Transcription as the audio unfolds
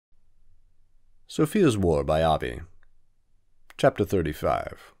Sophia's War by Abi. Chapter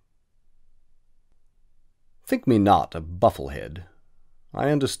 35. Think me not a bufflehead. I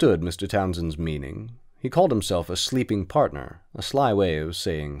understood Mr. Townsend's meaning. He called himself a sleeping partner, a sly way of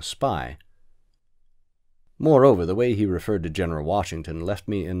saying spy. Moreover, the way he referred to General Washington left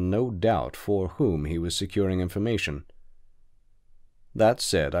me in no doubt for whom he was securing information. That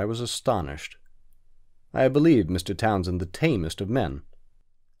said, I was astonished. I had believed Mr. Townsend the tamest of men.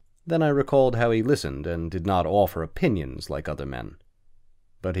 Then I recalled how he listened and did not offer opinions like other men.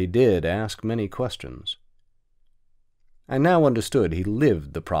 But he did ask many questions. I now understood he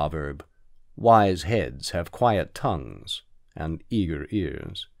lived the proverb, "Wise heads have quiet tongues and eager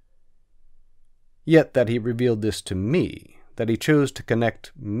ears." Yet that he revealed this to me, that he chose to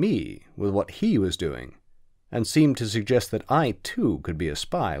connect me with what he was doing, and seemed to suggest that I too could be a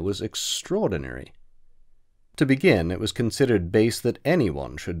spy, was extraordinary. To begin, it was considered base that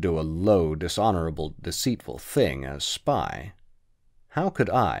anyone should do a low, dishonorable, deceitful thing as spy. How could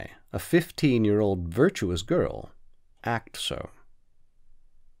I, a 15-year-old virtuous girl, act so?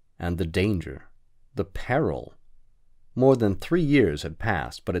 And the danger, the peril. More than 3 years had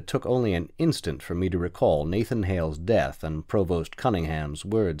passed, but it took only an instant for me to recall Nathan Hale's death and Provost Cunningham's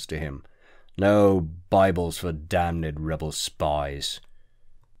words to him, "No Bibles for damned rebel spies."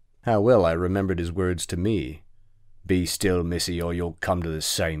 How well I remembered his words to me, "Be still, missy, or you'll come to the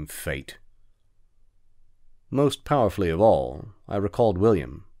same fate." Most powerfully of all, I recalled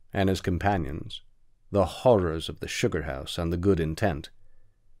William and his companions, the horrors of the sugar house and the good intent.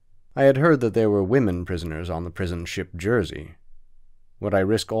 I had heard that there were women prisoners on the prison ship Jersey. Would I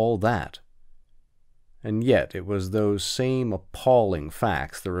risk all that? And yet it was those same appalling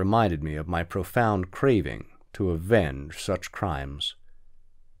facts that reminded me of my profound craving to avenge such crimes.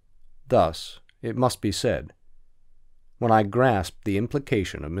 Thus, it must be said, when I grasped the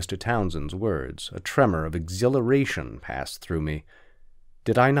implication of Mr. Townsend's words, a tremor of exhilaration passed through me.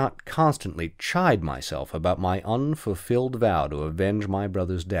 Did I not constantly chide myself about my unfulfilled vow to avenge my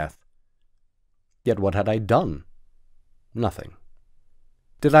brother's death? Yet what had I done? Nothing.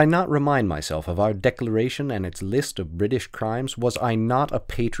 Did I not remind myself of our declaration and its list of British crimes? Was I not a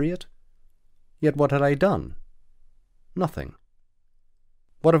patriot? Yet what had I done? Nothing.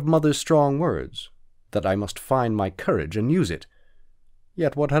 What of Mother's strong words, that I must find my courage and use it?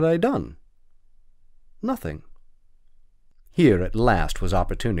 Yet what had I done? Nothing. Here at last was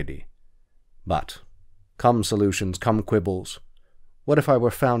opportunity. But, come solutions, come quibbles. What if I were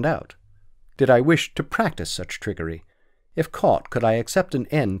found out? Did I wish to practice such trickery? If caught, could I accept an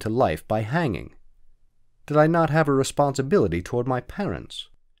end to life by hanging? Did I not have a responsibility toward my parents?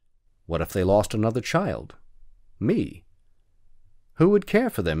 What if they lost another child? Me? Who would care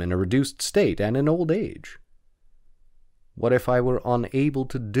for them in a reduced state and in old age? What if I were unable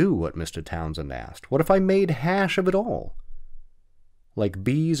to do what Mr. Townsend asked? What if I made hash of it all? Like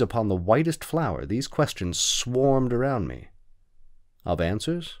bees upon the whitest flower, these questions swarmed around me. Of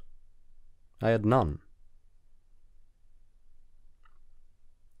answers, I had none.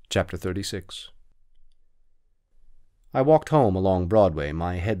 Chapter 36. I walked home along Broadway,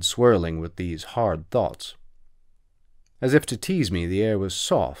 my head swirling with these hard thoughts. As if to tease me, the air was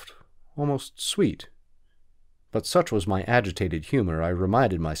soft, almost sweet. But such was my agitated humor, I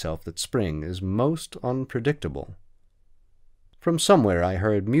reminded myself that spring is most unpredictable. From somewhere I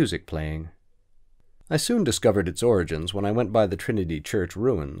heard music playing. I soon discovered its origins when I went by the Trinity Church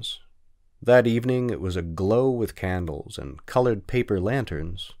ruins. That evening it was aglow with candles and colored paper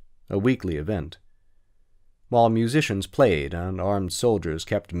lanterns, a weekly event. While musicians played and armed soldiers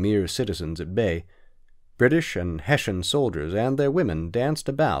kept mere citizens at bay, British and Hessian soldiers and their women danced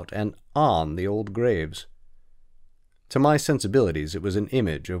about and on the old graves. To my sensibilities it was an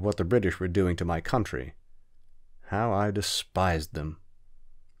image of what the British were doing to my country. How I despised them.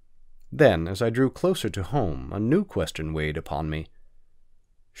 Then, as I drew closer to home, a new question weighed upon me.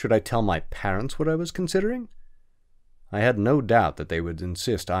 Should I tell my parents what I was considering? I had no doubt that they would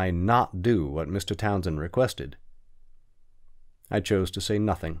insist I not do what Mr. Townsend requested. I chose to say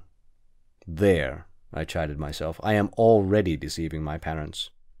nothing. There, I chided myself, I am already deceiving my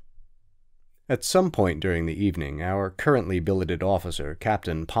parents. At some point during the evening, our currently billeted officer,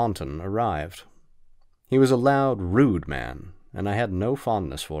 Captain Ponton, arrived. He was a loud, rude man, and I had no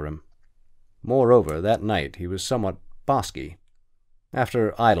fondness for him. Moreover, that night he was somewhat bosky.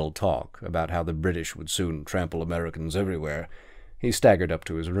 After idle talk about how the British would soon trample Americans everywhere, he staggered up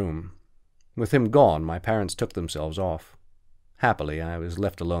to his room. With him gone, my parents took themselves off. Happily, I was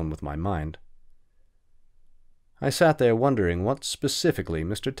left alone with my mind. I sat there wondering what specifically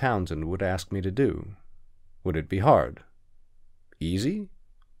Mr. Townsend would ask me to do. Would it be hard? Easy?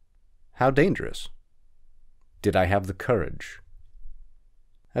 How dangerous? Did I have the courage?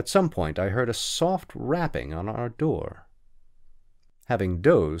 At some point I heard a soft rapping on our door. Having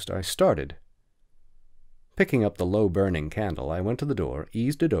dozed, I started. Picking up the low-burning candle, I went to the door,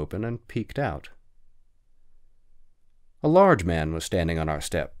 eased it open, and peeked out. A large man was standing on our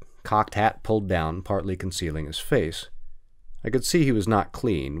step, cocked hat pulled down, partly concealing his face. I could see he was not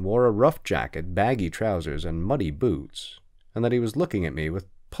clean, wore a rough jacket, baggy trousers, and muddy boots, and that he was looking at me with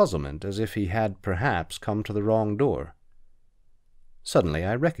puzzlement as if he had perhaps come to the wrong door. Suddenly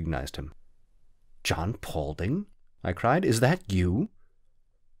I recognized him. "John Paulding?" I cried. "Is that you?"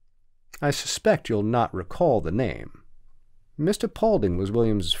 "I suspect you'll not recall the name. Mr. Paulding was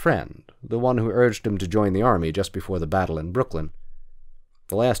William's friend, the one who urged him to join the army just before the battle in Brooklyn.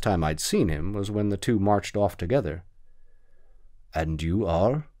 The last time I'd seen him was when the two marched off together." "And you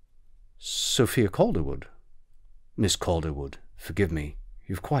are?" "Sophia Calderwood." "Miss Calderwood, forgive me.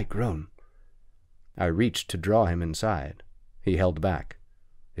 You've quite grown." I reached to draw him inside. He held back.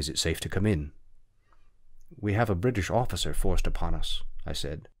 "Is it safe to come in?" "We have a British officer forced upon us," I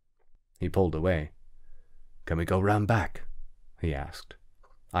said. He pulled away. "Can we go round back?" he asked.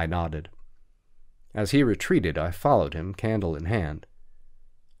 I nodded. As he retreated, I followed him, candle in hand.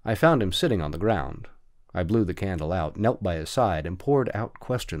 I found him sitting on the ground. I blew the candle out, knelt by his side, and poured out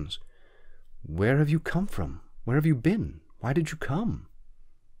questions. "Where have you come from? Where have you been? Why did you come?"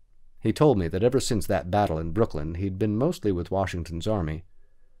 He told me that ever since that battle in Brooklyn he'd been mostly with Washington's army,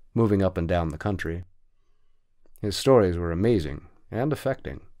 moving up and down the country. His stories were amazing and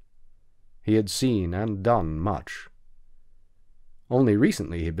affecting. He had seen and done much. Only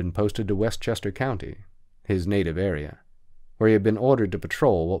recently he had been posted to Westchester County, his native area, where he had been ordered to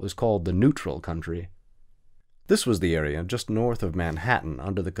patrol what was called the Neutral Country. This was the area just north of Manhattan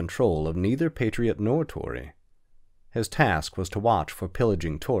under the control of neither Patriot nor Tory. His task was to watch for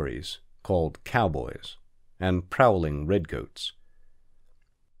pillaging Tories, called cowboys, and prowling redcoats.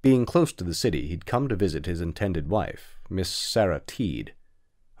 Being close to the city, he'd come to visit his intended wife, Miss Sarah Teed,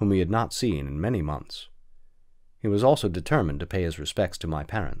 whom he had not seen in many months. He was also determined to pay his respects to my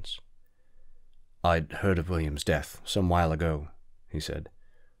parents. "I'd heard of William's death some while ago," he said.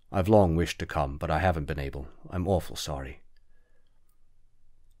 "I've long wished to come, but I haven't been able. I'm awful sorry."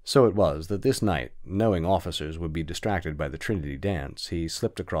 So it was that this night, knowing officers would be distracted by the Trinity dance, he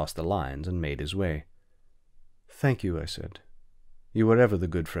slipped across the lines and made his way. "Thank you," I said. "You were ever the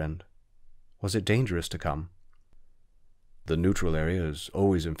good friend. Was it dangerous to come?" "The neutral area is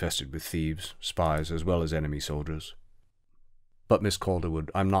always infested with thieves, spies, as well as enemy soldiers. But, Miss Calderwood,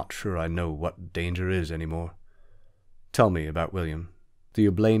 I'm not sure I know what danger is any more. Tell me about William. Do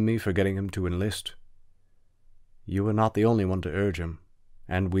you blame me for getting him to enlist?" "You were not the only one to urge him,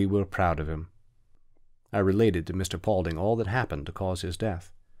 and we were proud of him." I related to Mr. Paulding all that happened to cause his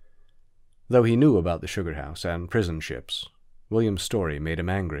death. Though he knew about the sugar house and prison ships, William's story made him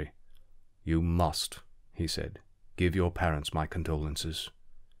angry. "You must," he said, "give your parents my condolences."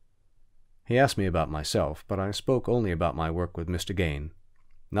 He asked me about myself, but I spoke only about my work with Mr. Gain,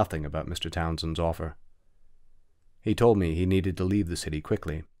 nothing about Mr. Townsend's offer. He told me he needed to leave the city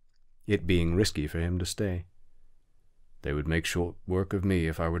quickly, it being risky for him to stay. "They would make short work of me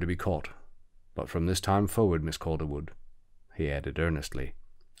if I were to be caught. But from this time forward, Miss Calderwood," he added earnestly,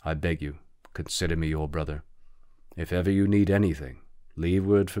 "I beg you, consider me your brother. If ever you need anything, leave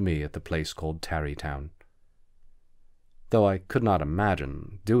word for me at the place called Tarrytown." Though I could not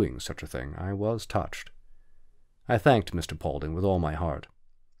imagine doing such a thing, I was touched. I thanked Mr. Paulding with all my heart.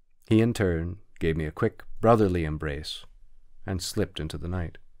 He in turn gave me a quick, brotherly embrace, and slipped into the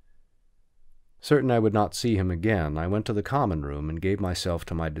night. Certain I would not see him again, I went to the common room and gave myself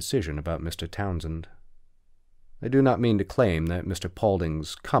to my decision about Mr. Townsend. I do not mean to claim that Mr.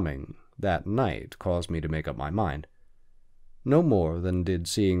 Paulding's coming that night caused me to make up my mind. No more than did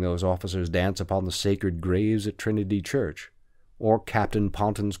seeing those officers dance upon the sacred graves at Trinity Church, or Captain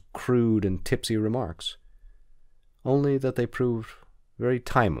Ponton's crude and tipsy remarks. Only that they proved very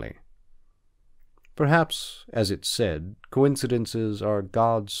timely. Perhaps, as it's said, coincidences are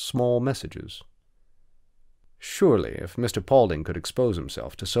God's small messages. Surely, if Mr. Paulding could expose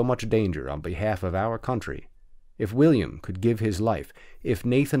himself to so much danger on behalf of our country, if William could give his life, if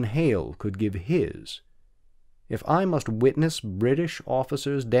Nathan Hale could give his, if I must witness British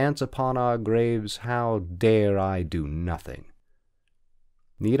officers dance upon our graves, how dare I do nothing?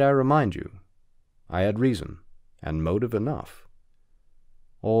 Need I remind you, I had reason, and motive enough.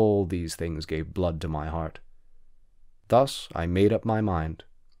 All these things gave blood to my heart. Thus I made up my mind.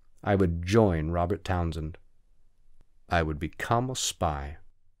 I would join Robert Townsend. I would become a spy.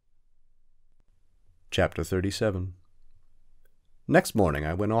 Chapter 37. Next morning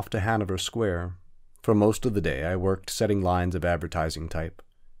I went off to Hanover Square. For most of the day I worked setting lines of advertising type.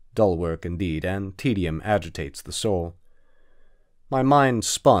 Dull work indeed, and tedium agitates the soul. My mind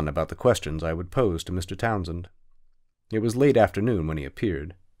spun about the questions I would pose to Mr. Townsend. It was late afternoon when he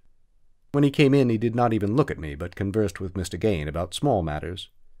appeared. When he came in he did not even look at me, but conversed with Mr. Gain about small matters.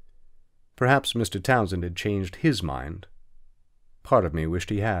 Perhaps Mr. Townsend had changed his mind. Part of me wished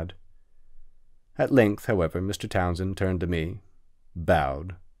he had. At length, however, Mr. Townsend turned to me,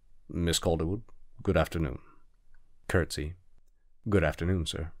 bowed. "Miss Calderwood, good afternoon." Curtsy. "Good afternoon,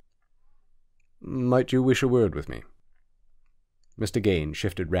 sir." "Might you wish a word with me?" Mr. Gain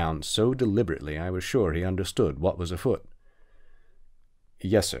shifted round so deliberately I was sure he understood what was afoot.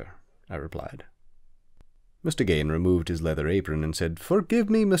 "Yes, sir," I replied. Mr. Gain removed his leather apron and said, "Forgive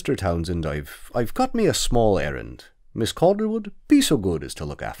me, Mr. Townsend, I've got me a small errand. Miss Calderwood, be so good as to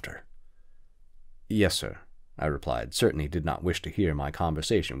look after." "Yes, sir," I replied, certainly did not wish to hear my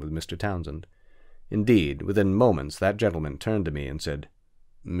conversation with Mr. Townsend. Indeed, within moments that gentleman turned to me and said,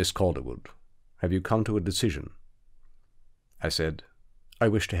 "Miss Calderwood, have you come to a decision?" I said, "I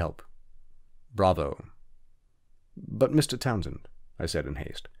wish to help." "Bravo." "But, Mr. Townsend," I said in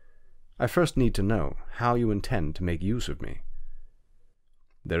haste, "I first need to know how you intend to make use of me."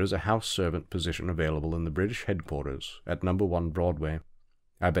 "There is a house servant position available in the British headquarters at No. 1 Broadway.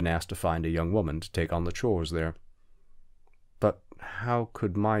 I've been asked to find a young woman to take on the chores there." "But how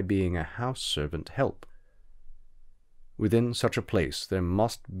could my being a house servant help?" "Within such a place there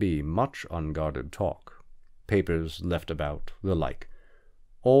must be much unguarded talk, papers left about, the like.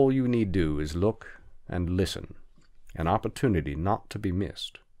 All you need do is look and listen, an opportunity not to be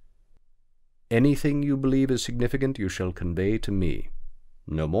missed. Anything you believe is significant you shall convey to me.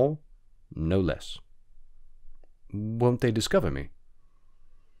 No more, no less." "Won't they discover me?"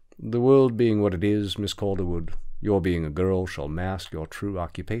 "The world being what it is, Miss Calderwood, your being a girl shall mask your true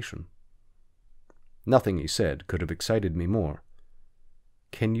occupation." Nothing he said could have excited me more.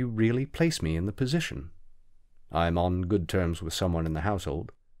 "Can you really place me in the position?" "I'm on good terms with someone in the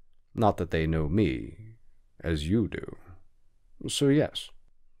household. Not that they know me, as you do. So yes."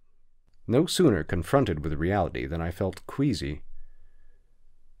 No sooner confronted with reality than I felt queasy.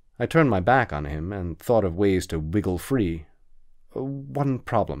 I turned my back on him and thought of ways to wiggle free. "One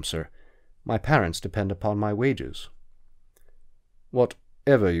problem, sir. My parents depend upon my wages."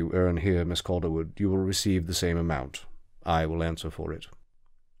 "Whatever you earn here, Miss Calderwood, you will receive the same amount. I will answer for it."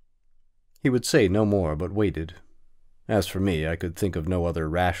 He would say no more, but waited. As for me, I could think of no other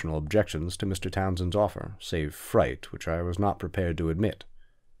rational objections to Mr. Townsend's offer, save fright, which I was not prepared to admit.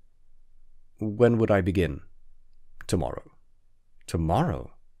 "When would I begin?" "Tomorrow."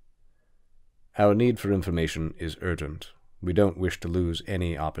 "Tomorrow?" "Our need for information is urgent. We don't wish to lose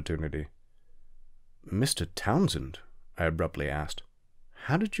any opportunity." "Mr. Townsend," I abruptly asked,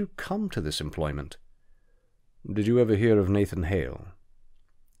 "how did you come to this employment?" "Did you ever hear of Nathan Hale?"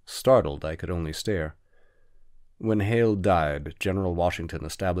 Startled, I could only stare. "When Hale died, General Washington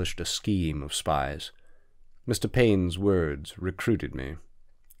established a scheme of spies. Mr. Payne's words recruited me."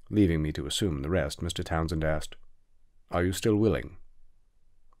 Leaving me to assume the rest, Mr. Townsend asked, "Are you still willing?"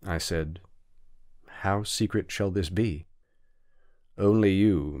 I said, "How secret shall this be?" "Only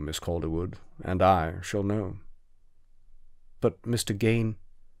you, Miss Calderwood, and I shall know." "But Mr. Gain—"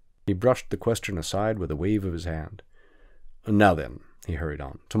 He brushed the question aside with a wave of his hand. "Now then," he hurried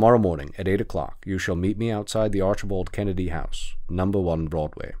on, "tomorrow morning at 8 o'clock you shall meet me outside the Archibald Kennedy House, No. 1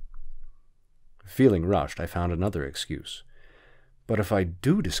 Broadway." Feeling rushed, I found another excuse. "But if I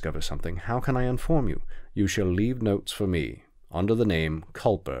do discover something, how can I inform you?" "You shall leave notes for me, under the name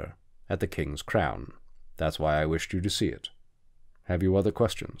Culper, at the King's Crown. That's why I wished you to see it. Have you other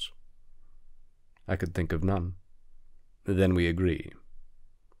questions?" I could think of none. "Then we agree."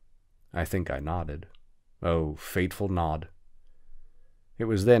 I think I nodded. Oh, fateful nod. It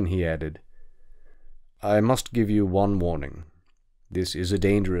was then he added, "I must give you one warning. This is a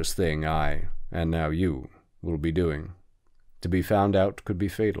dangerous thing I, and now you, will be doing. To be found out could be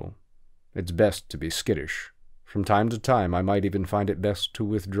fatal. It's best to be skittish. From time to time I might even find it best to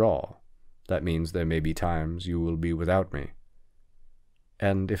withdraw. That means there may be times you will be without me."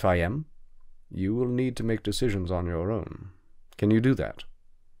 "And if I am?" "You will need to make decisions on your own. Can you do that?"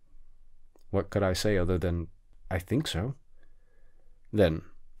 What could I say other than, "I think so." "Then,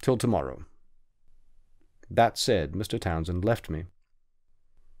 till tomorrow." That said, Mr. Townsend left me.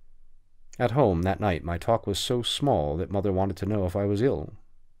 At home that night my talk was so small that Mother wanted to know if I was ill.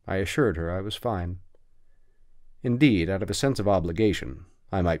 I assured her I was fine. Indeed, out of a sense of obligation,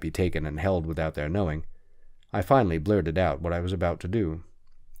 I might be taken and held without their knowing, I finally blurted out what I was about to do.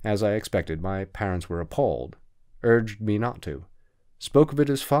 As I expected, my parents were appalled, urged me not to. spoke of it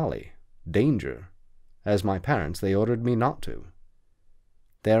as folly, danger. As my parents, they ordered me not to.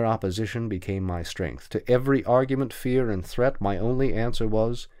 Their opposition became my strength. To every argument, fear, and threat, my only answer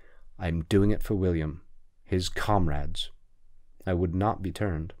was, I'm doing it for William, his comrades. I would not be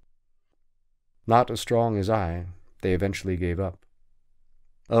turned. Not as strong as I, they eventually gave up.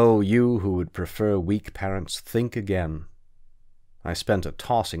 Oh, you who would prefer weak parents, think again. I spent a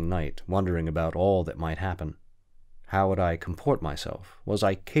tossing night, wondering about all that might happen. How would I comport myself? Was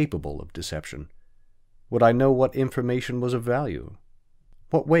I capable of deception? Would I know what information was of value?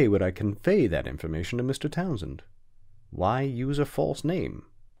 What way would I convey that information to Mr. Townsend? Why use a false name?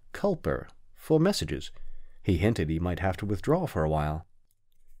 Culper, for messages. He hinted he might have to withdraw for a while.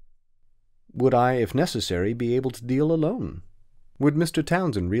 Would I, if necessary, be able to deal alone? Would Mr.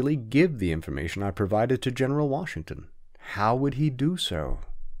 Townsend really give the information I provided to General Washington? How would he do so?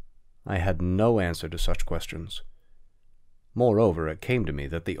 I had no answer to such questions. Moreover, it came to me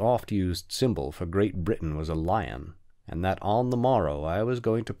that the oft-used symbol for Great Britain was a lion, and that on the morrow I was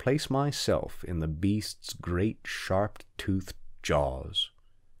going to place myself in the beast's great sharp-toothed jaws.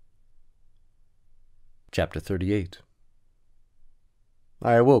 Chapter 38.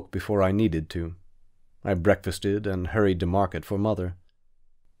 I awoke before I needed to. I breakfasted and hurried to market for Mother.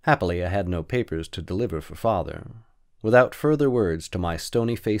 Happily, I had no papers to deliver for Father. Without further words to my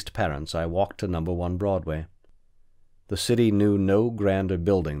stony-faced parents, I walked to No. 1 Broadway. The city knew no grander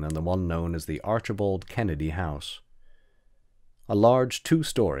building than the one known as the Archibald Kennedy House. A large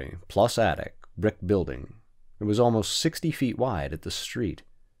 2-story, plus attic, brick building. It was almost 60 feet wide at the street.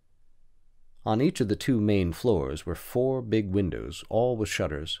 On each of the 2 main floors were 4 big windows, all with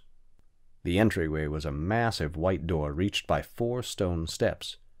shutters. The entryway was a massive white door reached by 4 stone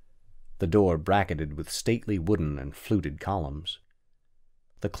steps, the door bracketed with stately wooden and fluted columns.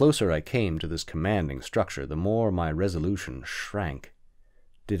 The closer I came to this commanding structure, the more my resolution shrank.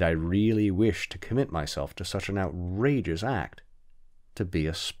 Did I really wish to commit myself to such an outrageous act? To be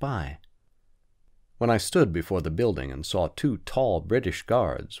a spy? When I stood before the building and saw 2 tall British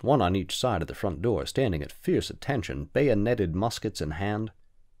guards, one on each side of the front door, standing at fierce attention, bayoneted muskets in hand,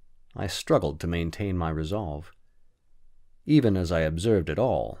 I struggled to maintain my resolve. Even as I observed it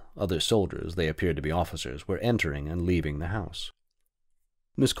all, other soldiers, they appeared to be officers, were entering and leaving the house.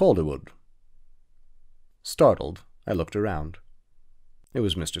 Miss Calderwood. Startled, I looked around. It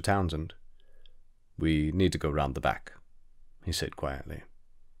was Mr. Townsend. We need to go round the back, he said quietly.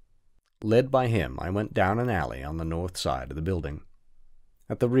 Led by him, I went down an alley on the north side of the building.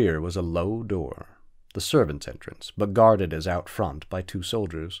 At the rear was a low door, the servants' entrance, but guarded as out front by 2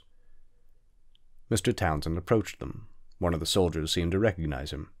 soldiers. Mr. Townsend approached them. One of the soldiers seemed to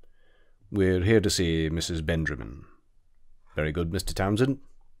recognize him. We're here to see Mrs. Benjamin. Very good, Mr. Townsend.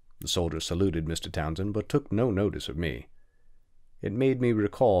 The soldier saluted Mr. Townsend, but took no notice of me. It made me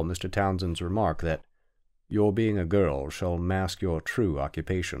recall Mr. Townsend's remark that your being a girl shall mask your true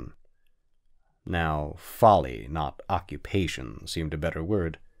occupation. Now, folly, not occupation, seemed a better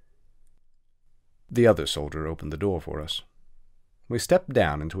word. The other soldier opened the door for us. We stepped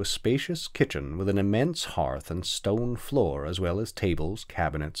down into a spacious kitchen with an immense hearth and stone floor, as well as tables,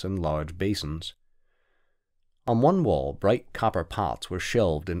 cabinets, and large basins. On one wall, bright copper pots were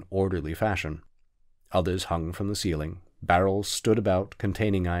shelved in orderly fashion. Others hung from the ceiling. Barrels stood about,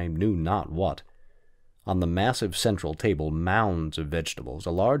 containing I knew not what. On the massive central table, mounds of vegetables,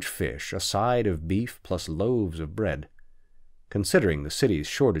 a large fish, a side of beef, plus loaves of bread. Considering the city's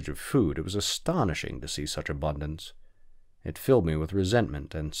shortage of food, it was astonishing to see such abundance. It filled me with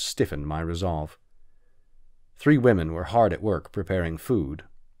resentment and stiffened my resolve. 3 women were hard at work preparing food.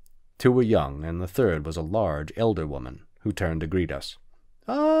 2 were young, and the third was a large elder woman, who turned to greet us.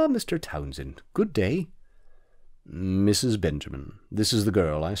 Ah, Mr. Townsend, good day. Mrs. Benjamin, this is the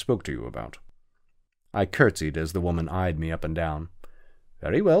girl I spoke to you about. I curtsied as the woman eyed me up and down.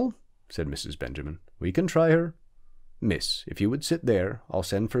 Very well, said Mrs. Benjamin. We can try her. Miss, if you would sit there, I'll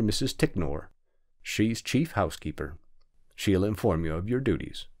send for Mrs. Ticknor. She's chief housekeeper. She'll inform you of your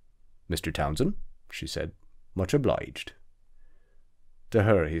duties. Mr. Townsend, she said, much obliged. To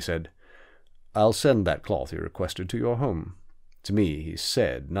her he said, I'll send that cloth you requested to your home. To me he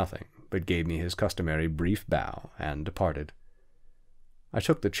said nothing, but gave me his customary brief bow, and departed. I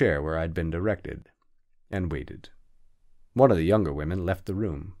took the chair where I'd been directed, and waited. One of the younger women left the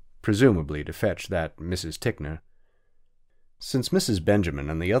room, presumably to fetch that Mrs. Ticknor. Since Mrs. Benjamin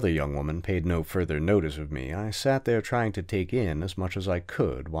and the other young woman paid no further notice of me, I sat there trying to take in as much as I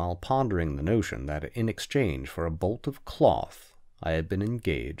could, while pondering the notion that in exchange for a bolt of cloth I had been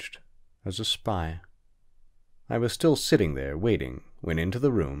engaged as a spy. I was still sitting there waiting when into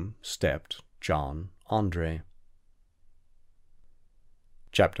the room stepped John Andre.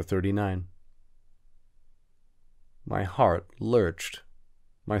 Chapter 39. My heart lurched.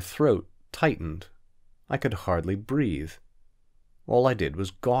 My throat tightened. I could hardly breathe. All I did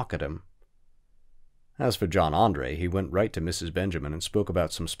was gawk at him. As for John Andre, he went right to Mrs. Benjamin and spoke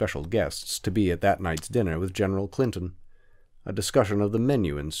about some special guests to be at that night's dinner with General Clinton. A discussion of the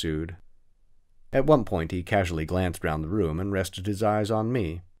menu ensued. At one point he casually glanced round the room and rested his eyes on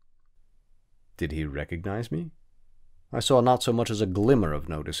me. Did he recognize me? I saw not so much as a glimmer of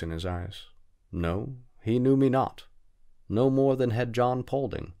notice in his eyes. No, he knew me not. No more than had John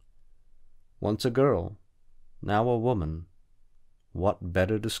Paulding. Once a girl, now a woman. What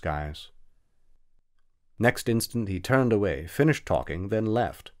better disguise? Next instant he turned away, finished talking, then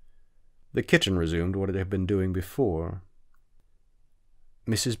left. The kitchen resumed what it had been doing before.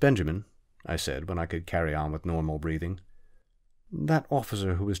 "Mrs. Benjamin," I said, when I could carry on with normal breathing, "that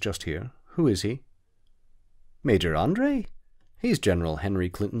officer who was just here, who is he?" "Major Andre? He's General Henry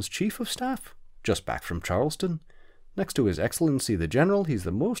Clinton's chief of staff, just back from Charleston. Next to His Excellency the General, he's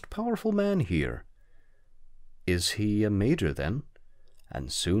the most powerful man here." "Is he a major, then?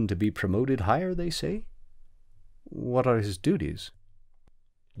 And soon to be promoted higher, they say? What are his duties?"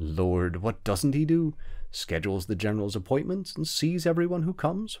 "Lord, what doesn't he do? Schedules the General's appointments, and sees everyone who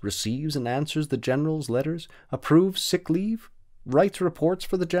comes, receives and answers the General's letters, approves sick leave, writes reports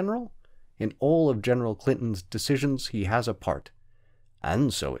for the General. In all of General Clinton's decisions he has a part.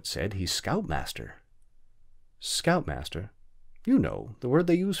 And so it's said he's scoutmaster." "Scoutmaster? You know, the word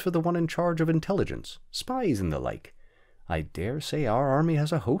they use for the one in charge of intelligence, spies and the like. I dare say our army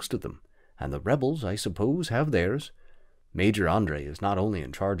has a host of them, and the rebels, I suppose, have theirs. Major Andre is not only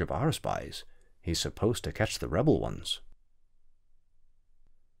in charge of our spies, he's supposed to catch the rebel ones."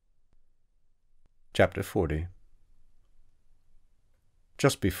 Chapter 40.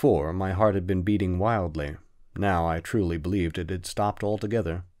 Just before, my heart had been beating wildly. Now I truly believed it had stopped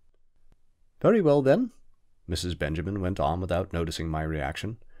altogether. "Very well, then," Mrs. Benjamin went on without noticing my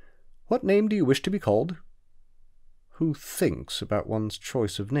reaction. "What name do you wish to be called?" Who thinks about one's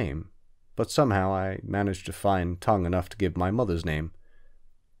choice of name? But somehow I managed to find tongue enough to give my mother's name.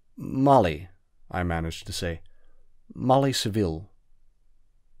 "Molly," I managed to say. "Molly Seville."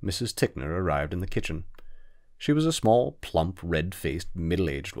 Mrs. Tickner arrived in the kitchen. She was a small, plump, red-faced,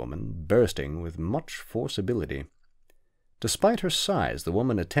 middle-aged woman, bursting with much forcibility. Despite her size, the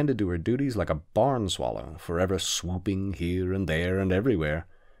woman attended to her duties like a barn swallow, forever swooping here and there and everywhere.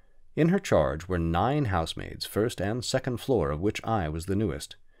 In her charge were 9 housemaids, first and second floor, of which I was the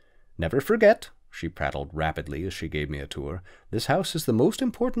newest. "Never forget," she prattled rapidly as she gave me a tour, "this house is the most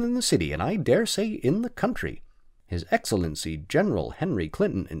important in the city, and I dare say in the country. His Excellency General Henry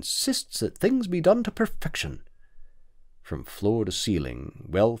Clinton insists that things be done to perfection." From floor to ceiling,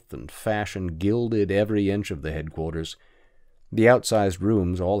 wealth and fashion gilded every inch of the headquarters. The outsized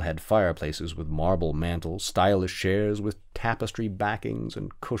rooms all had fireplaces with marble mantels, stylish chairs with tapestry backings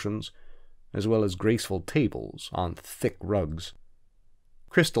and cushions, as well as graceful tables on thick rugs.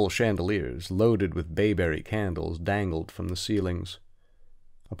 Crystal chandeliers, loaded with bayberry candles, dangled from the ceilings.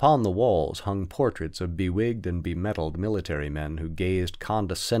 Upon the walls hung portraits of bewigged and bemetalled military men who gazed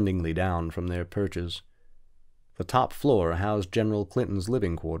condescendingly down from their perches. The top floor housed General Clinton's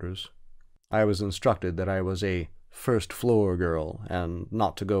living quarters. I was instructed that I was a first-floor girl, and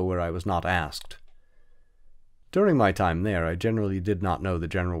not to go where I was not asked. During my time there, I generally did not know the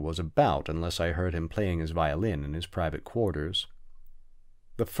General was about unless I heard him playing his violin in his private quarters.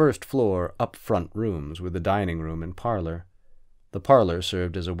 The first-floor up-front rooms were the dining room and parlor. The parlor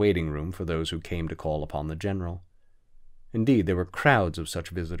served as a waiting room for those who came to call upon the General. Indeed, there were crowds of such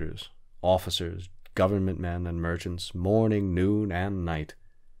visitors, officers, government men, and merchants, morning, noon, and night.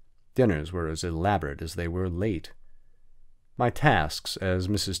 Dinners were as elaborate as they were late. My tasks, as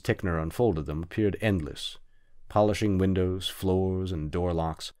Mrs. Tickner unfolded them, appeared endless: polishing windows, floors, and door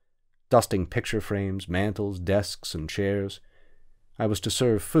locks, dusting picture frames, mantels, desks, and chairs. I was to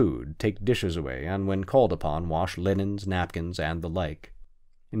serve food, take dishes away, and when called upon, wash linens, napkins, and the like.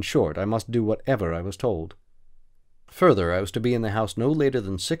 In short, I must do whatever I was told. Further, I was to be in the house no later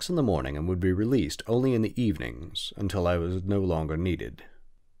than 6 in the morning, and would be released only in the evenings, until I was no longer needed.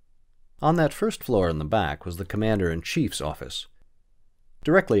 On that first floor in the back was the Commander-in-Chief's office.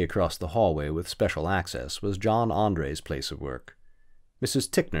 Directly across the hallway, with special access, was John Andre's place of work. Mrs.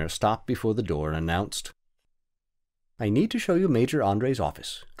 Tickner stopped before the door and announced, "I need to show you Major Andre's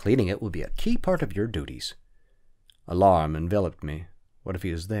office. Cleaning it will be a key part of your duties." Alarm enveloped me. What if he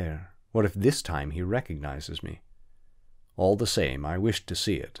is there? What if this time he recognizes me? All the same, I wished to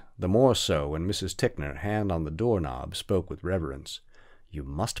see it, the more so when Mrs. Tickner, hand on the doorknob, spoke with reverence. "You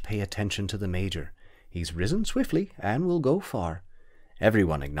must pay attention to the Major. He's risen swiftly, and will go far.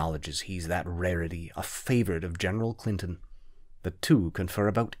 Everyone acknowledges he's that rarity, a favorite of General Clinton. The two confer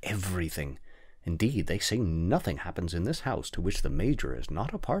about everything. Indeed, they say nothing happens in this house to which the Major is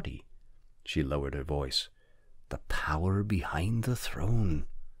not a party." She lowered her voice. "The power behind the throne.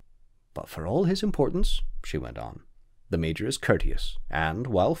 But for all his importance," she went on, "the Major is courteous, and,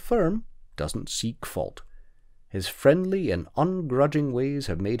 while firm, doesn't seek fault. His friendly and ungrudging ways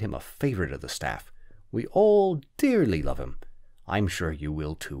have made him a favorite of the staff. We all dearly love him. I'm sure you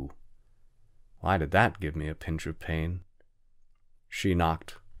will, too." Why did that give me a pinch of pain? She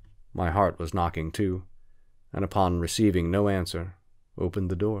knocked. My heart was knocking too, and upon receiving no answer, opened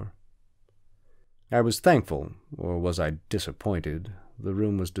the door. I was thankful, or was I disappointed? The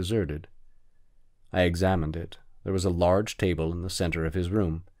room was deserted. I examined it. There was a large table in the center of his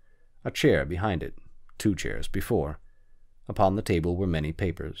room, a chair behind it, 2 chairs before. Upon the table were many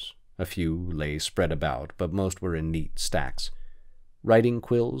papers. A few lay spread about, but most were in neat stacks. Writing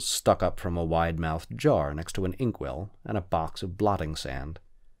quills stuck up from a wide-mouthed jar next to an inkwell and a box of blotting sand.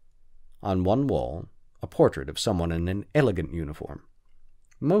 On one wall, a portrait of someone in an elegant uniform.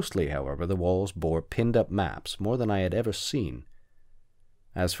 Mostly, however, the walls bore pinned-up maps, more than I had ever seen.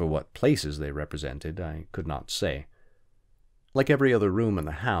 As for what places they represented, I could not say. Like every other room in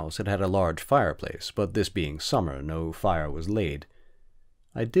the house, it had a large fireplace, but this being summer, no fire was laid.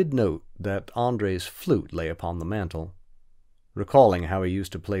 I did note that Andre's flute lay upon the mantel. Recalling how he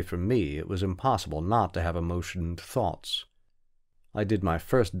used to play for me, it was impossible not to have emotioned thoughts. I did my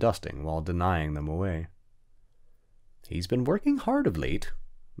first dusting while denying them away. "He's been working hard of late,"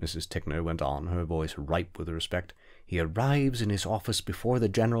 Mrs. Tickner went on, her voice ripe with respect. "He arrives in his office before the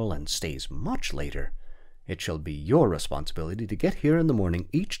General and stays much later. It shall be your responsibility to get here in the morning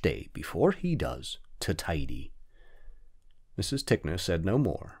each day before he does, to tidy." Mrs. Tickner said no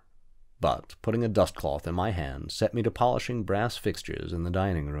more, but, putting a dustcloth in my hand, set me to polishing brass fixtures in the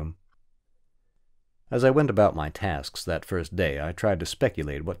dining-room. As I went about my tasks that first day, I tried to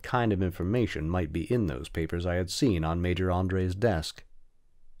speculate what kind of information might be in those papers I had seen on Major Andre's desk.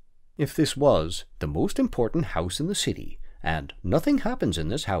 If this was the most important house in the city, and nothing happens in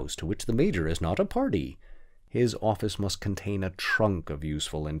this house to which the Major is not a party, his office must contain a trunk of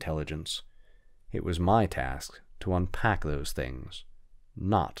useful intelligence. It was my task to unpack those things,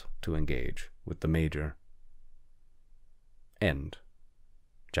 not to engage with the Major. End.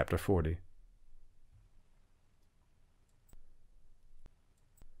 Chapter 40.